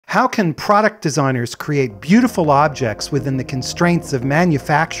How can product designers create beautiful objects within the constraints of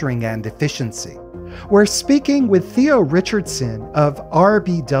manufacturing and efficiency? We're speaking with Theo Richardson of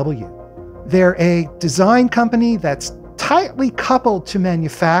RBW. They're a design company that's tightly coupled to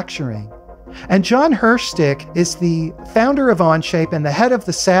manufacturing. And Jon Hirschtick is the founder of Onshape and the head of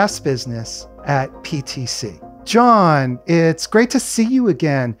the SaaS business at PTC. Jon, it's great to see you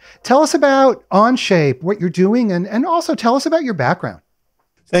again. Tell us about Onshape, what you're doing, and also tell us about your background.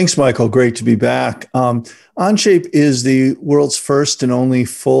 Thanks, Michael. Great to be back. Onshape is the world's first and only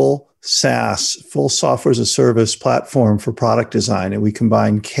full SaaS, full software as a service platform for product design. And we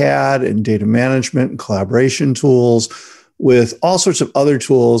combine CAD and data management and collaboration tools with all sorts of other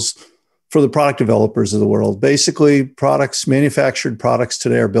tools for the product developers of the world. Basically, manufactured products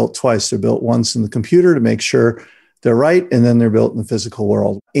today are built twice. They're built once in the computer to make sure they're right, and then they're built in the physical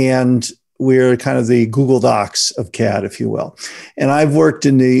world. And we're kind of the Google Docs of CAD, if you will. And I've worked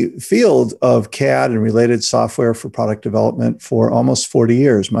in the field of CAD and related software for product development for almost 40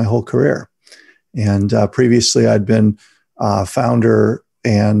 years, my whole career. And previously, I'd been founder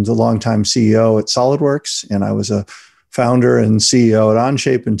and a longtime CEO at SolidWorks, and I was a founder and CEO at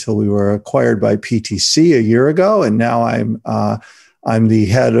Onshape until we were acquired by PTC a year ago. And now I'm the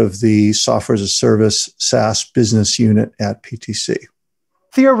head of the software as a service SaaS business unit at PTC.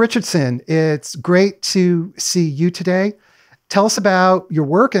 Theo Richardson, it's great to see you today. Tell us about your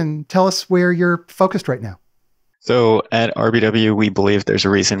work and tell us where you're focused right now. So at RBW, we believe there's a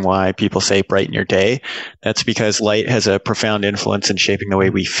reason why people say brighten your day. That's because light has a profound influence in shaping the way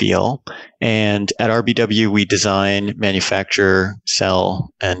we feel. And at RBW, we design, manufacture,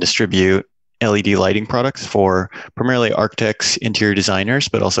 sell, and distribute LED lighting products for primarily architects, interior designers,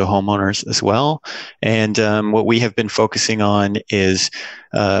 but also homeowners as well. And what we have been focusing on is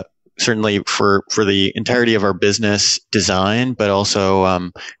certainly for the entirety of our business design, but also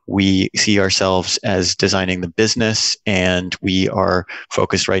we see ourselves as designing the business, and we are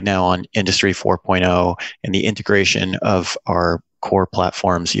focused right now on Industry 4.0 and the integration of our core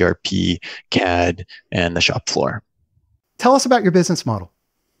platforms, ERP, CAD, and the shop floor. Tell us about your business model.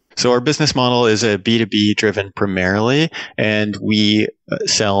 So our business model is a B2B driven primarily, and we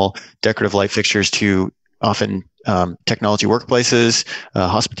sell decorative light fixtures to often technology workplaces,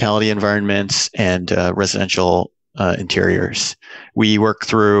 hospitality environments, and residential interiors. We work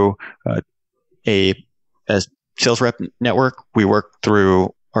through a sales rep network. We work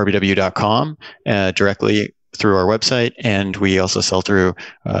through rbw.com directly through our website, and we also sell through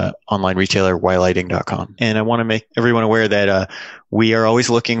online retailer ylighting.com. And I want to make everyone aware that we are always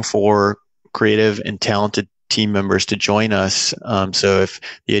looking for creative and talented team members to join us. So if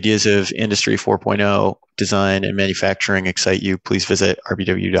the ideas of Industry 4.0 design and manufacturing excite you, please visit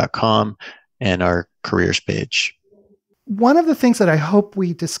rbw.com and our careers page. One of the things that I hope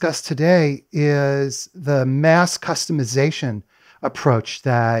we discuss today is the mass customization approach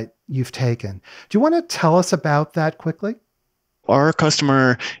that you've taken. Do you want to tell us about that quickly? Our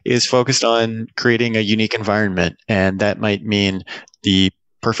customer is focused on creating a unique environment, and that might mean the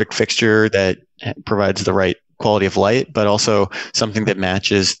perfect fixture that provides the right quality of light, but also something that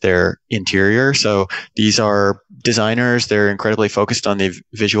matches their interior. So these are designers. They're incredibly focused on the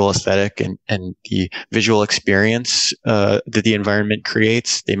visual aesthetic and the visual experience that the environment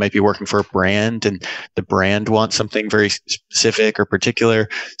creates. They might be working for a brand, and the brand wants something very specific or particular.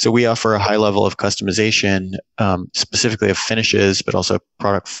 So we offer a high level of customization, specifically of finishes, but also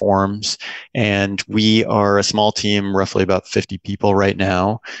product forms. And we are a small team, roughly about 50 people right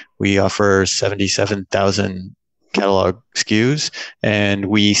now. We offer 77,000 catalog SKUs, and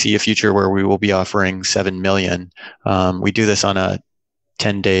we see a future where we will be offering 7 million. We do this on a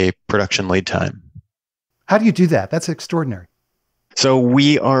 10-day production lead time. How do you do that? That's extraordinary. So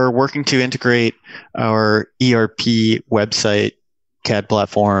we are working to integrate our ERP website, CAD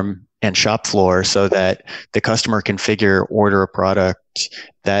platform, and shop floor so that the customer can order a product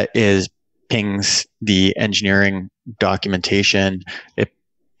that pings the engineering documentation. It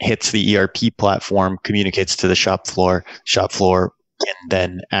hits the ERP platform, communicates to the shop floor. Shop floor can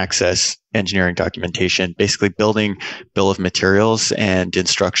then access engineering documentation, basically building bill of materials and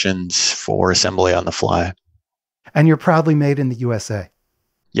instructions for assembly on the fly. And you're proudly made in the USA.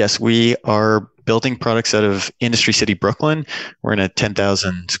 Yes, we are building products out of Industry City, Brooklyn. We're in a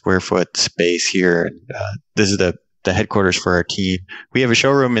 10,000 square foot space here. This is the headquarters for our team. We have a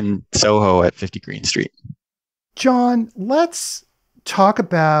showroom in Soho at 50 Green Street. Jon, let's talk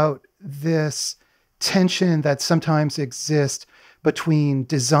about this tension that sometimes exists between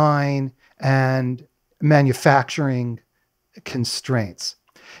design and manufacturing constraints.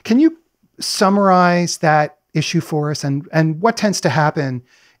 Can you summarize that issue for us and what tends to happen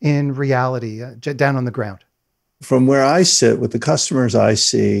in reality, down on the ground? From where I sit with the customers I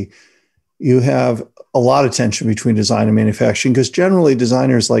see, you have a lot of tension between design and manufacturing because generally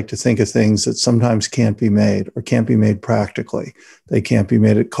designers like to think of things that sometimes can't be made or can't be made practically. They can't be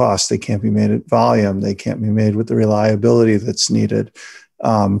made at cost. They can't be made at volume. They can't be made with the reliability that's needed.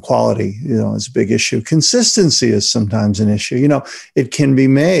 Quality, is a big issue. Consistency is sometimes an issue. It can be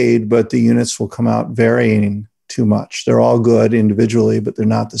made, but the units will come out varying too much. They're all good individually, but they're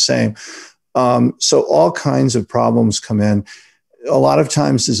not the same. So all kinds of problems come in. A lot of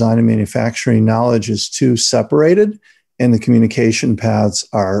times design and manufacturing knowledge is too separated and the communication paths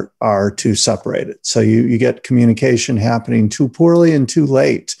are too separated. So you get communication happening too poorly and too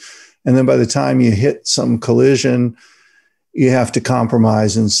late. And then by the time you hit some collision, you have to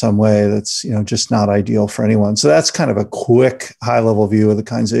compromise in some way that's just not ideal for anyone. So that's kind of a quick high-level view of the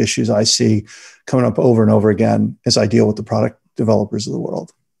kinds of issues I see coming up over and over again as I deal with the product developers of the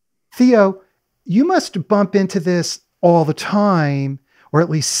world. Theo, you must bump into this all the time, or at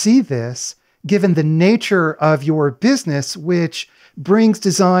least see this, given the nature of your business, which brings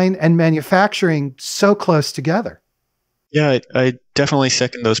design and manufacturing so close together. Yeah, I definitely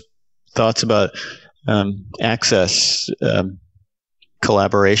second those thoughts about access,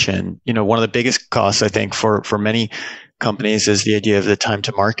 collaboration. One of the biggest costs, I think, for many companies is the idea of the time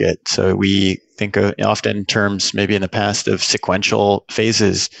to market. So we think often in terms, maybe in the past, of sequential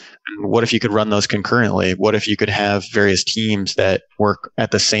phases. What if you could run those concurrently? What if you could have various teams that work at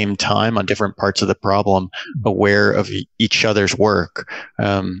the same time on different parts of the problem, aware of each other's work?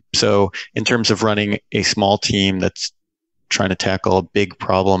 So in terms of running a small team that's trying to tackle a big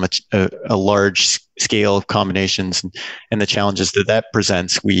problem, a large scale of combinations and the challenges that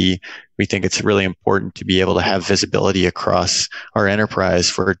presents, we think it's really important to be able to have visibility across our enterprise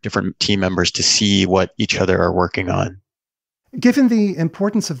for different team members to see what each other are working on. Given the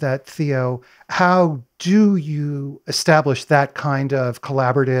importance of that, Theo, how do you establish that kind of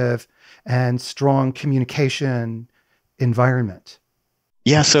collaborative and strong communication environment?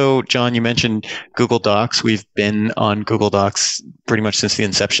 Yeah. So, John, you mentioned Google Docs. We've been on Google Docs pretty much since the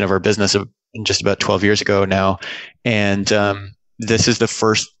inception of our business just about 12 years ago now. And this is the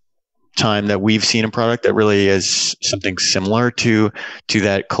first time that we've seen a product that really is something similar to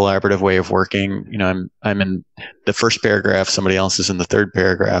that collaborative way of working. I'm in the first paragraph, somebody else is in the third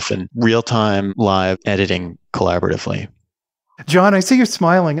paragraph, and real-time live editing collaboratively. John, I see you're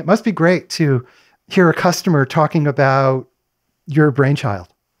smiling. It must be great to hear a customer talking about your brainchild.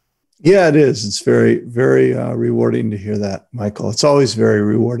 Yeah, it is. It's very, very rewarding to hear that, Michael. It's always very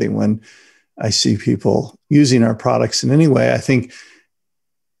rewarding when I see people using our products in any way. I think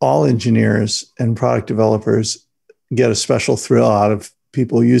all engineers and product developers get a special thrill out of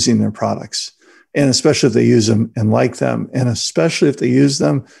people using their products, and especially if they use them and like them, and especially if they use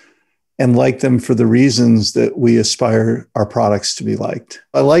them and like them for the reasons that we aspire our products to be liked.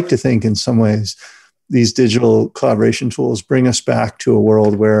 I like to think in some ways these digital collaboration tools bring us back to a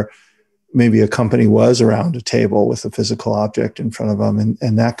world where maybe a company was around a table with a physical object in front of them.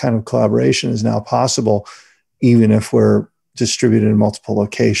 And that kind of collaboration is now possible, even if we're distributed in multiple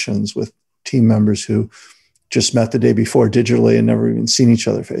locations with team members who just met the day before digitally and never even seen each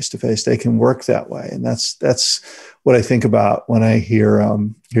other face to face. They can work that way. And that's what I think about when I hear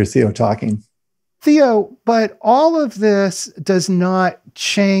Theo talking. Theo, but all of this does not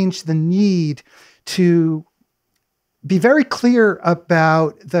change the need to be very clear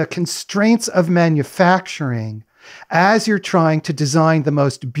about the constraints of manufacturing as you're trying to design the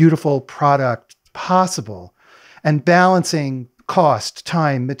most beautiful product possible and balancing cost,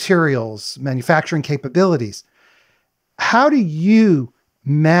 time, materials, manufacturing capabilities. How do you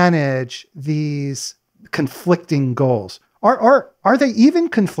manage these conflicting goals? Are they even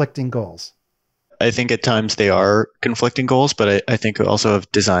conflicting goals? I think at times they are conflicting goals, but I think also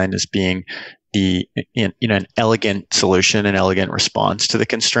of design as being an elegant solution, an elegant response to the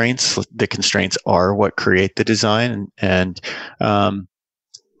constraints. The constraints are what create the design. And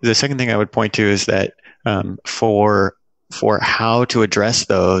the second thing I would point to is that for how to address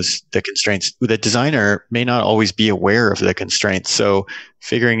the constraints, the designer may not always be aware of the constraints. So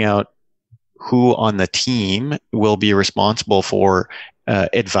figuring out who on the team will be responsible for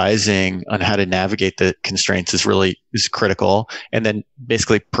advising on how to navigate the constraints is critical. And then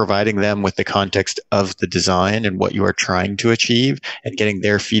basically providing them with the context of the design and what you are trying to achieve and getting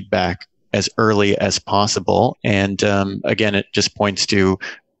their feedback as early as possible. And again, it just points to,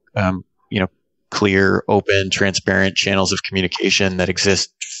 clear, open, transparent channels of communication that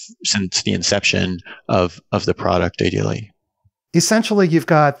exist since the inception of the product, ideally. Essentially, you've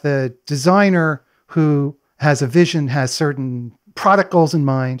got the designer who has a vision, has certain product goals in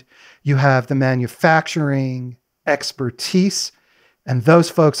mind. You have the manufacturing expertise, and those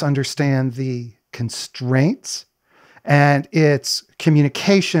folks understand the constraints. And it's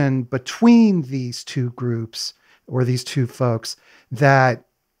communication between these two groups or these two folks that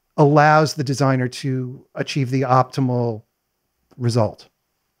allows the designer to achieve the optimal result.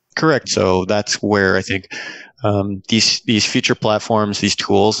 Correct. So that's where I think these future platforms, these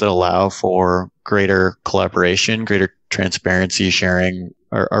tools that allow for greater collaboration, greater transparency, sharing,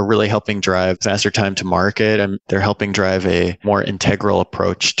 are really helping drive faster time to market, and they're helping drive a more integral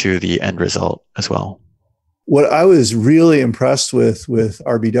approach to the end result as well. What I was really impressed with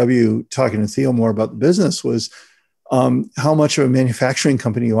RBW, talking to Theo more about the business, was how much of a manufacturing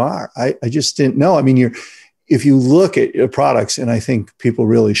company you are. I just didn't know. I mean, if you look at your products, and I think people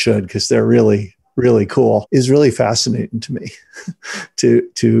really should, because they're really, really cool, is really fascinating to me.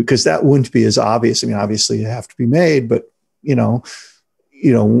 Because that wouldn't be as obvious. I mean, obviously you have to be made, but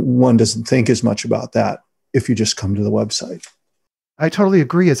one doesn't think as much about that if you just come to the website. I totally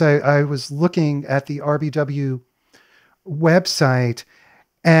agree. As I was looking at the RBW website,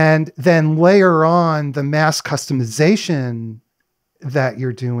 and then layer on the mass customization that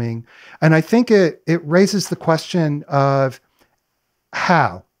you're doing, and I think it raises the question of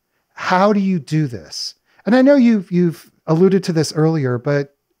how do you do this? And I know you've alluded to this earlier,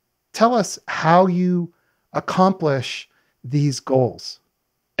 but tell us how you accomplish these goals.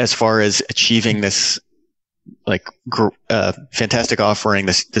 As far as achieving this fantastic offering,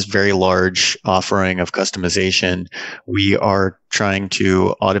 this very large offering of customization, we are trying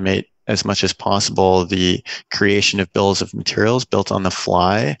to automate as much as possible the creation of bills of materials built on the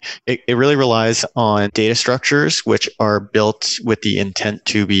fly. It really relies on data structures which are built with the intent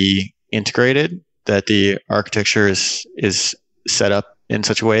to be integrated, that the architecture is set up in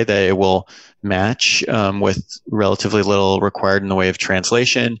such a way that it will match with relatively little required in the way of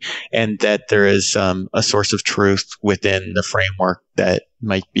translation, and that there is a source of truth within the framework that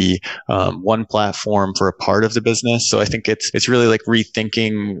might be one platform for a part of the business. So I think it's really like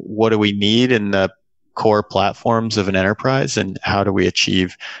rethinking what do we need in the core platforms of an enterprise, and how do we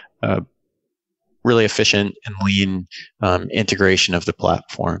achieve really efficient and lean integration of the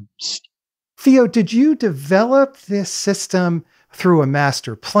platforms. Theo, did you develop this system through a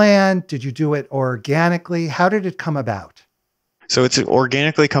master plan? Did you do it organically? How did it come about? So it's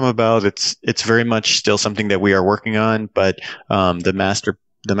organically come about. It's very much still something that we are working on, but the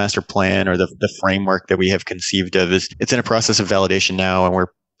master plan, or the framework that we have conceived of, it's in a process of validation now, and we're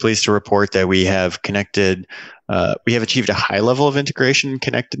pleased to report that we have achieved a high level of integration and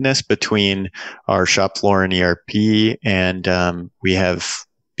connectedness between our shop floor and ERP, and we have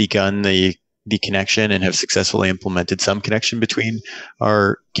begun the connection and have successfully implemented some connection between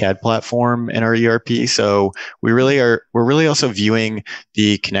our CAD platform and our ERP. So we're really also viewing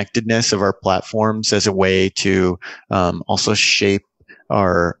the connectedness of our platforms as a way to also shape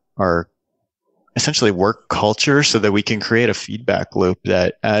our essentially work culture, so that we can create a feedback loop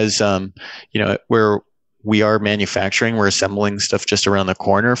that, as where we are manufacturing, we're assembling stuff just around the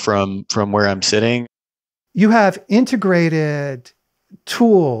corner from where I'm sitting. You have integrated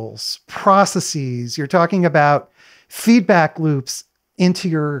tools, processes. You're talking about feedback loops into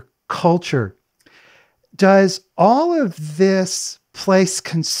your culture. Does all of this place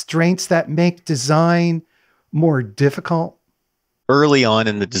constraints that make design more difficult? Early on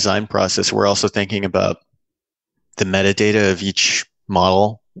in the design process, we're also thinking about the metadata of each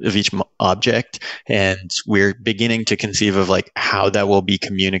model, of each object, and we're beginning to conceive of how that will be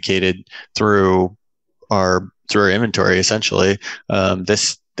communicated through our inventory. Essentially,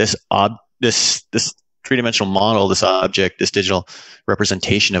 this three-dimensional model, this object, this digital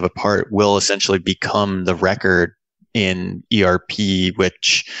representation of a part will essentially become the record in ERP,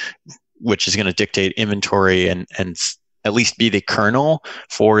 which is going to dictate inventory and at least be the kernel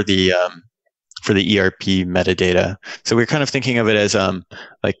for the ERP metadata. So we're kind of thinking of it as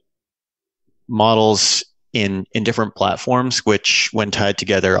models in different platforms, which, when tied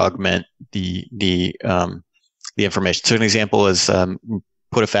together, augment the information. So an example is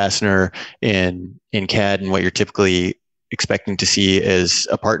put a fastener in CAD, and what you're typically expecting to see is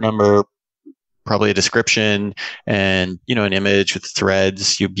a part number, probably a description, and an image with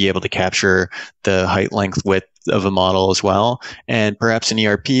threads. You'll be able to capture the height, length, width of a model as well. And perhaps in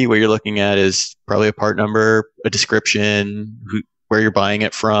ERP, what you're looking at is probably a part number, a description, where you're buying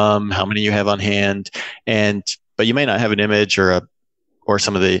it from, how many you have on hand, but you may not have an image or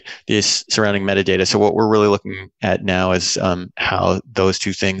some of the surrounding metadata. So what we're really looking at now is how those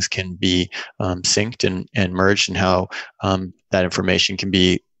two things can be synced and merged, and how that information can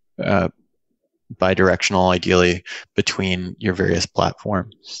be bidirectional, ideally, between your various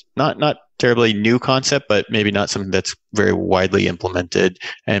platforms. Not terribly new concept, but maybe not something that's very widely implemented,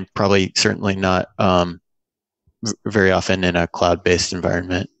 and probably certainly not very often in a cloud-based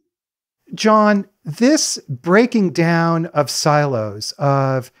environment. Jon, this breaking down of silos,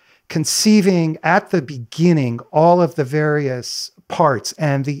 of conceiving at the beginning all of the various parts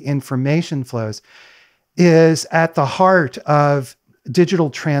and the information flows, is at the heart of digital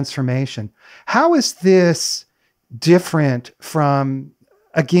transformation. How is this different from,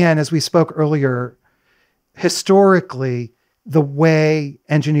 again, as we spoke earlier, historically, the way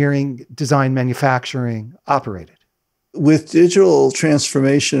engineering, design, manufacturing operated? With digital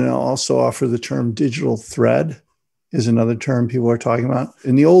transformation, I'll also offer the term digital thread is another term people are talking about.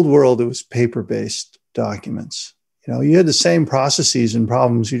 In the old world, it was paper-based documents. You had the same processes and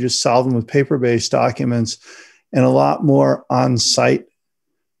problems. You just solved them with paper-based documents and a lot more on-site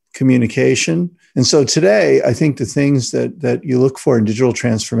communication. And so today, I think the things that you look for in digital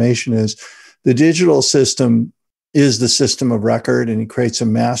transformation is the digital system is the system of record, and it creates a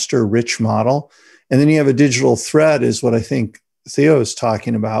master rich model. And then you have a digital thread is what I think Theo is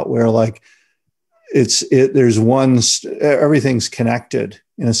talking about, where like everything's connected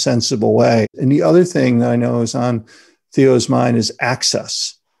in a sensible way. And the other thing that I know is on Theo's mind is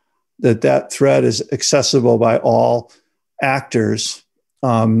access, that thread is accessible by all actors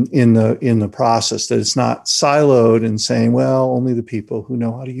in the process, that it's not siloed and saying, well, only the people who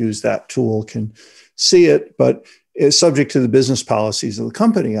know how to use that tool can see it, but it's subject to the business policies of the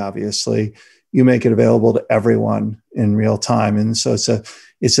company, obviously. You make it available to everyone in real time. And so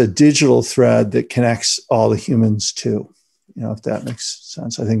it's a digital thread that connects all the humans too. If that makes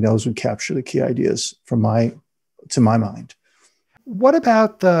sense. I think those would capture the key ideas to my mind. What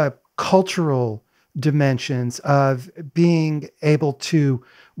about the cultural dimensions of being able to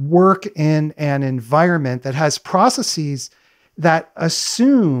work in an environment that has processes that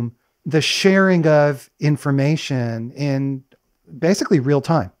assume the sharing of information in basically real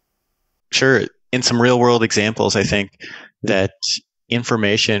time? Sure. In some real world examples, I think that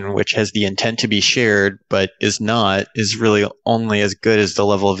information which has the intent to be shared but is not is really only as good as the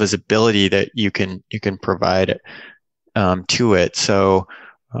level of visibility that you can provide to it. So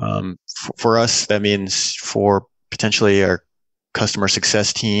for us, that means for potentially our customer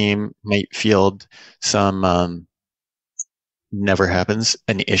success team might field some never happens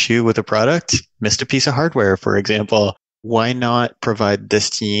an issue with a product, missed a piece of hardware, for example. Why not provide this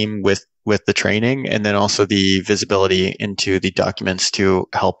team with the training and then also the visibility into the documents to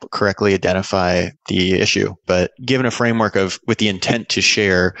help correctly identify the issue? But given a framework with the intent to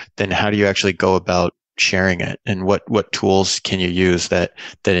share, then how do you actually go about sharing it? And what tools can you use that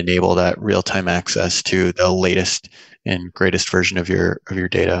enable that real-time access to the latest and greatest version of your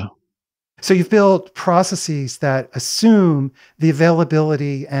data? So you've built processes that assume the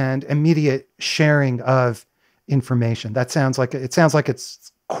availability and immediate sharing of information. It sounds like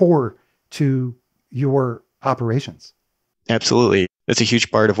it's core to your operations. Absolutely. That's a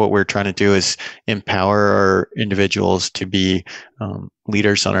huge part of what we're trying to do is empower our individuals to be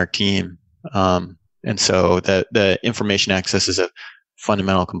leaders on our team. And so the information access is a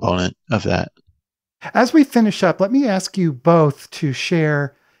fundamental component of that. As we finish up, let me ask you both to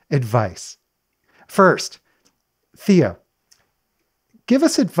share advice. First, Theo, give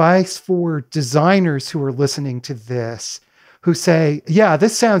us advice for designers who are listening to this, who say, yeah,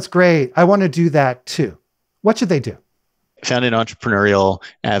 this sounds great. I want to do that too. What should they do? Found an entrepreneurial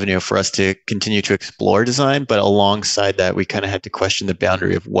avenue for us to continue to explore design, but alongside that, we kind of had to question the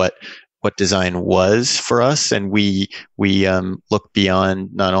boundary of what design was for us. And we look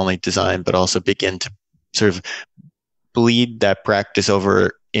beyond not only design, but also begin to sort of bleed that practice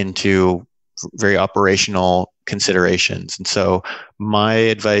over into very operational considerations. And so my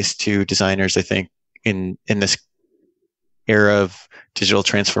advice to designers, I think, in this era of digital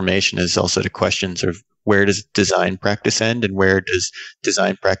transformation is also to question sort of where does design practice end and where does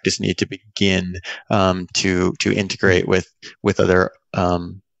design practice need to begin to integrate with other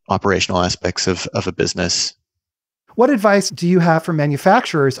operational aspects of a business. What advice do you have for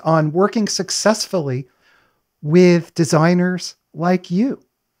manufacturers on working successfully with designers like you?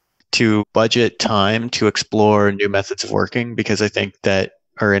 To budget time to explore new methods of working, because I think that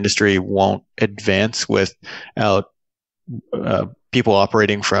our industry won't advance without people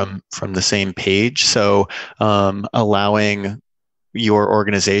operating from the same page. So allowing your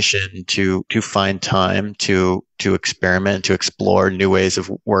organization to find time to experiment, to explore new ways of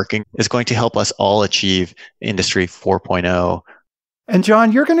working is going to help us all achieve Industry 4.0. And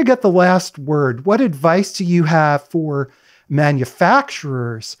Jon, you're going to get the last word. What advice do you have for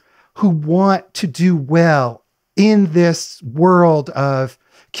manufacturers who want to do well in this world of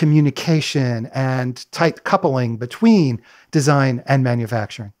communication and tight coupling between design and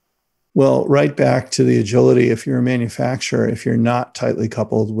manufacturing? Well, right back to the agility. If you're a manufacturer, if you're not tightly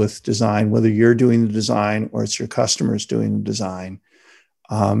coupled with design, whether you're doing the design or it's your customers doing the design,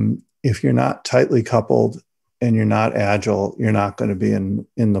 if you're not tightly coupled and you're not agile, you're not going to be in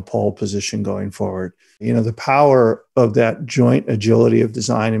the pole position going forward. You know, the power of that joint agility of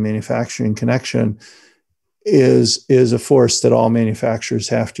design and manufacturing connection is a force that all manufacturers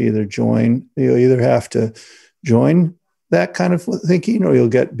have to either join. You either have to join that kind of thinking, or you'll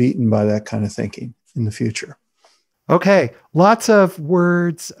get beaten by that kind of thinking in the future. Okay, lots of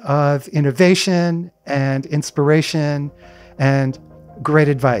words of innovation and inspiration and great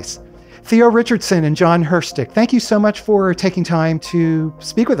advice. Theo Richardson and Jon Hirschtick, thank you so much for taking time to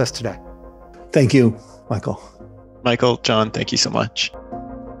speak with us today. Thank you, Michael. Michael, John, thank you so much.